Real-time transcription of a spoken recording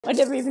I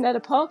never even had a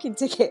parking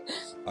ticket.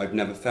 I've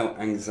never felt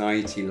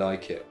anxiety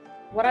like it.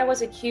 What I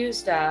was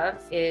accused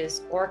of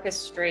is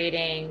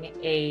orchestrating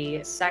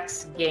a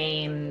sex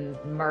game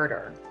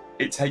murder.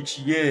 It takes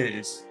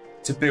years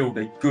to build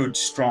a good,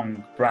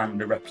 strong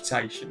brand, a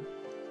reputation.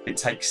 It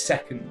takes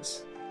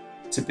seconds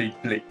to be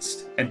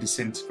blitzed and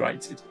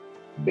disintegrated.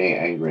 Being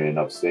angry and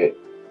upset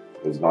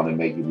is going to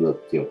make you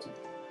look guilty.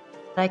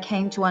 I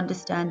came to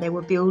understand they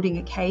were building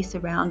a case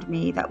around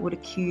me that would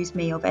accuse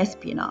me of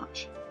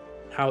espionage.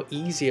 How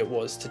easy it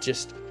was to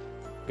just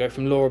go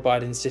from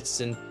law-abiding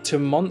citizen to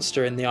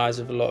monster in the eyes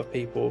of a lot of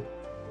people.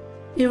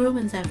 It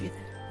ruins everything.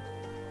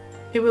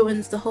 It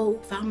ruins the whole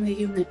family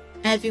unit,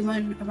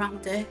 everyone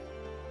around it.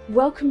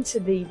 Welcome to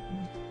the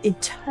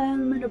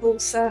interminable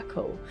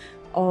circle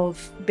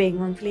of being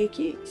wrongfully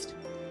accused.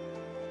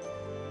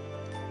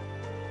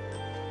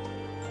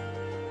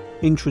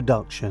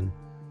 Introduction.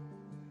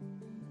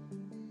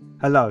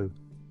 Hello,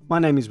 my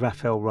name is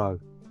Raphael Rowe.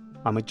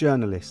 I'm a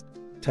journalist,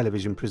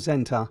 television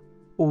presenter,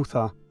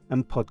 author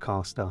and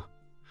podcaster.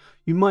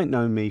 You might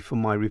know me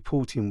from my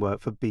reporting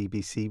work for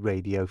BBC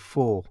Radio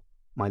 4,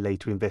 my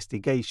later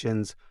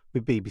investigations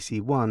with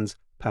BBC One's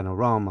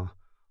Panorama,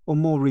 or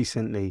more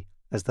recently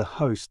as the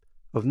host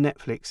of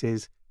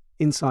Netflix's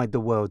Inside the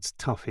World's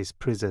Toughest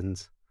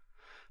Prisons.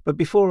 But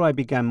before I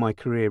began my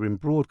career in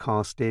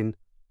broadcasting,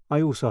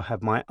 I also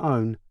had my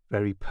own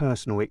very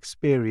personal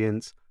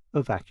experience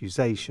of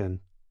accusation.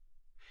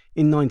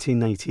 In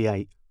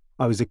 1988,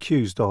 I was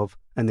accused of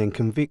and then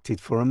convicted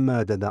for a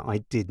murder that I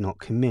did not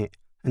commit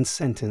and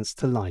sentenced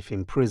to life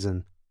in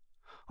prison.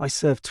 I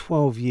served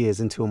 12 years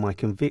until my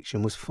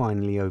conviction was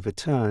finally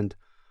overturned,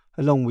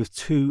 along with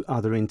two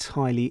other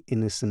entirely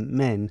innocent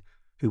men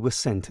who were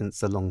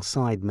sentenced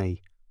alongside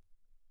me.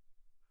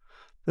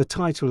 The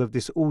title of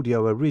this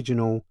audio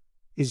original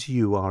is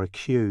You Are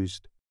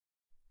Accused.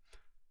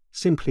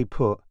 Simply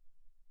put,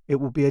 it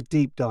will be a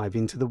deep dive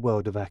into the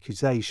world of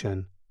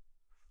accusation,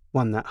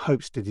 one that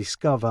hopes to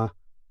discover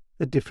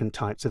the different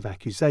types of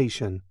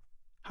accusation,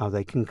 how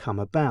they can come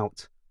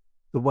about,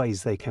 the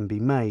ways they can be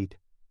made,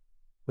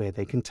 where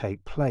they can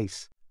take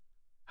place,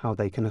 how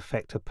they can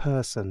affect a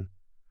person,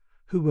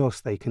 who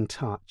else they can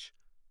touch,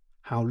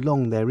 how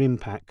long their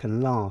impact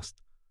can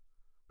last,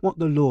 what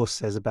the law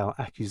says about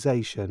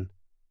accusation,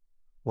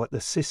 what the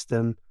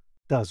system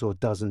does or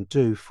doesn't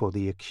do for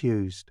the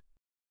accused.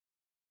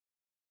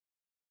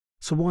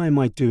 So why am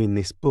I doing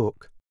this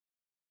book?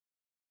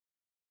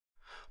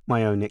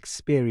 My own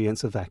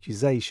experience of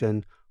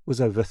accusation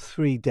was over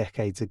 3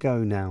 decades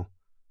ago now,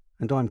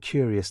 and I'm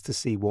curious to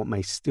see what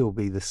may still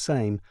be the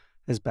same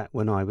as back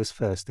when I was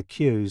first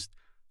accused,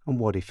 and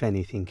what, if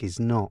anything, is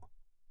not.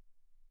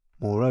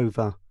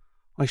 Moreover,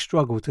 I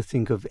struggle to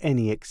think of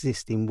any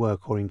existing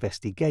work or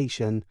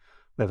investigation,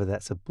 whether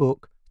that's a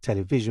book,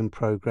 television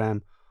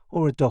programme,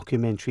 or a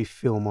documentary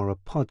film or a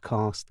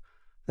podcast,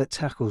 that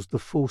tackles the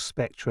full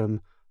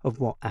spectrum of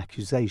what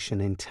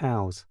accusation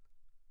entails.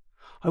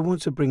 I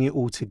want to bring it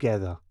all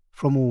together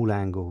from all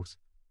angles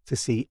to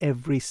see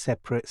every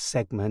separate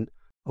segment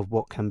of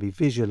what can be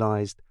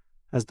visualised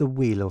as the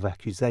wheel of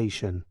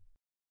accusation.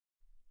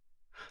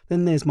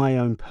 Then there's my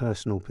own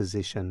personal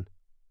position.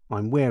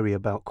 I'm wary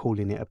about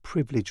calling it a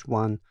privileged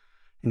one,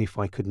 and if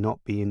I could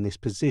not be in this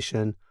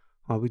position,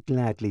 I would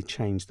gladly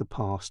change the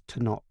past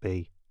to not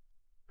be.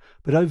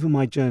 But over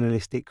my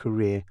journalistic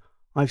career,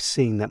 I've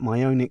seen that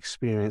my own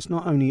experience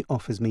not only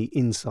offers me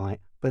insight,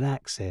 but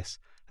access,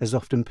 as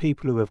often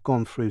people who have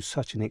gone through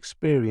such an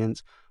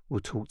experience will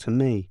talk to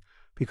me,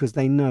 because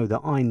they know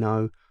that I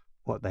know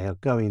what they are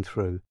going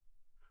through,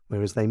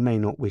 whereas they may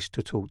not wish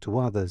to talk to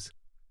others,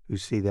 who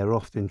see their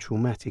often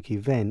traumatic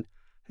event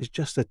as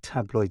just a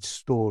tabloid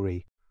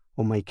story,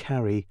 or may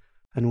carry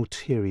an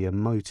ulterior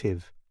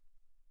motive.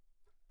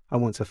 I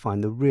want to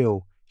find the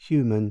real,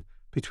 human,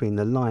 between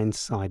the lines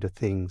side of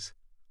things,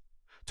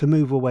 to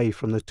move away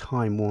from the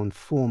time-worn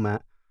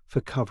format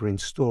for covering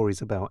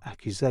stories about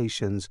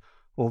accusations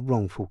or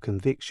wrongful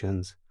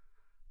convictions,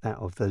 that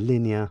of the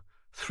linear,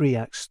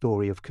 3-act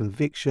story of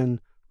conviction,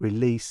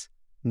 release,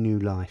 new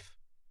life,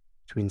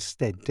 to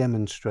instead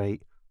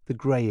demonstrate the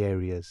grey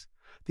areas,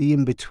 the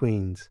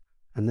in-betweens,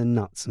 and the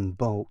nuts and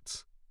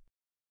bolts.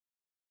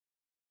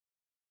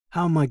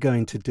 How am I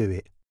going to do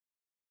it?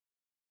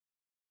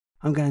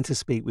 I'm going to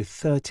speak with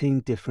 13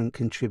 different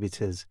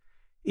contributors,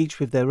 each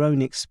with their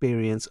own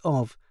experience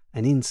of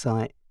and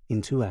insight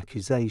into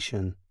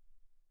accusation.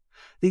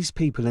 These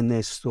people and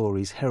their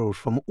stories herald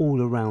from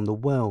all around the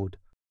world.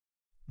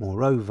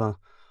 Moreover,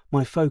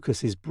 my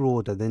focus is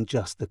broader than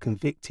just the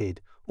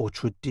convicted or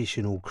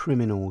traditional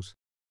criminals,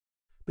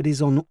 but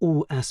is on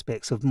all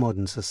aspects of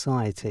modern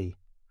society,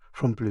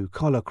 from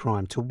blue-collar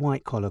crime to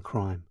white-collar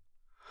crime.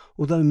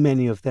 Although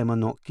many of them are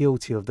not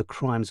guilty of the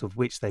crimes of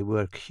which they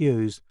were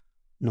accused,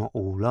 not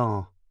all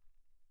are.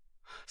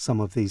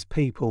 Some of these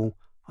people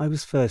I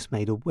was first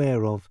made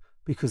aware of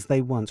because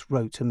they once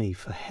wrote to me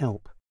for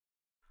help.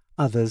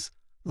 Others,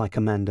 like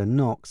Amanda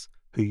Knox,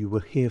 who you will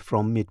hear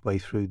from midway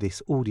through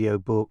this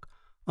audiobook,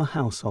 are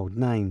household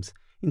names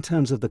in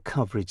terms of the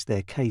coverage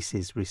their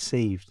cases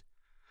received.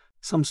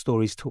 Some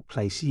stories took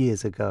place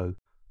years ago,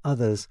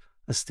 others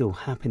are still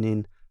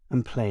happening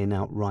and playing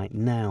out right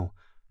now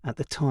at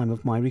the time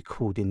of my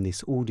recording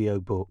this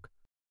audiobook.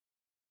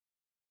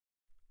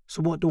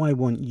 So what do I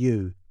want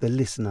you, the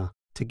listener,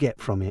 to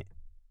get from it?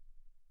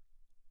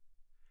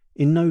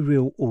 In no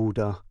real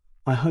order,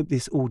 I hope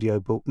this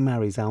audiobook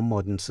marries our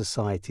modern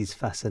society's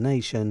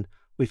fascination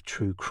with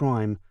true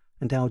crime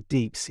and our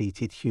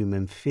deep-seated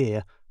human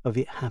fear of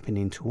it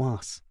happening to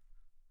us.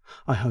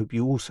 I hope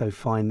you also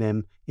find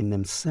them in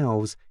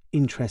themselves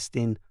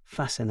interesting,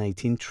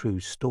 fascinating true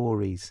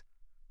stories.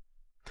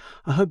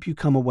 I hope you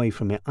come away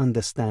from it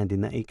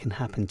understanding that it can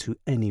happen to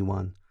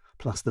anyone,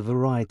 plus the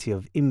variety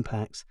of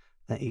impacts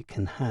that it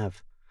can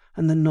have,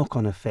 and the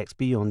knock-on effects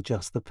beyond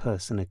just the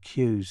person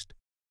accused.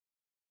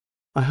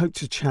 I hope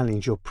to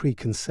challenge your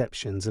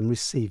preconceptions and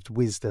received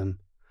wisdom.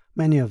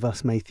 Many of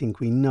us may think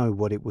we know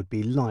what it would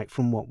be like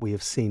from what we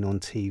have seen on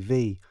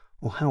TV,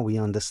 or how we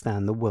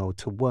understand the world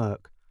to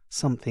work,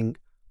 something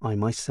I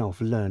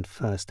myself learned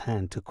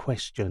firsthand to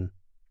question.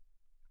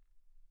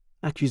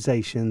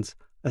 Accusations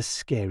are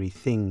scary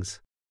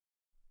things.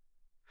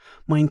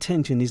 My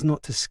intention is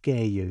not to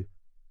scare you,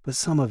 but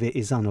some of it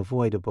is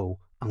unavoidable,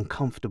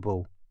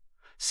 uncomfortable.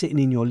 Sitting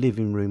in your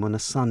living room on a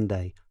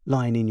Sunday,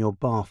 lying in your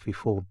bath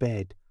before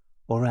bed,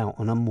 or out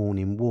on a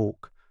morning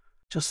walk.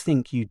 Just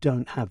think you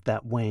don't have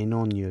that weighing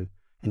on you,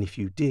 and if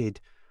you did,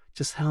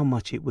 just how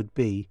much it would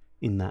be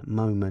in that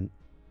moment.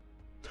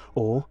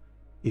 Or,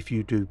 if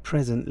you do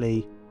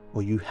presently,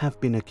 or you have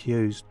been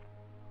accused,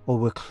 or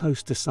were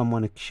close to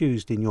someone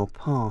accused in your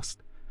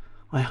past,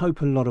 I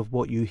hope a lot of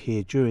what you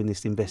hear during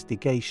this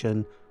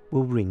investigation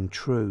will ring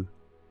true.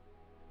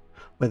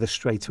 Whether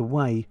straight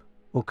away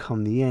or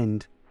come the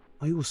end,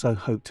 I also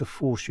hope to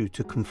force you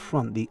to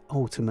confront the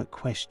ultimate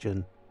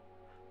question: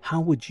 how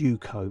would you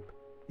cope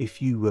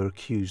if you were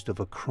accused of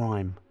a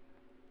crime?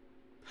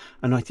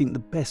 And I think the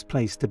best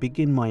place to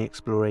begin my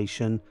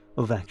exploration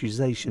of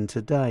accusation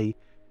today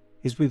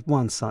is with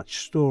one such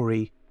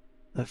story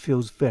that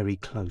feels very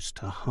close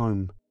to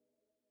home.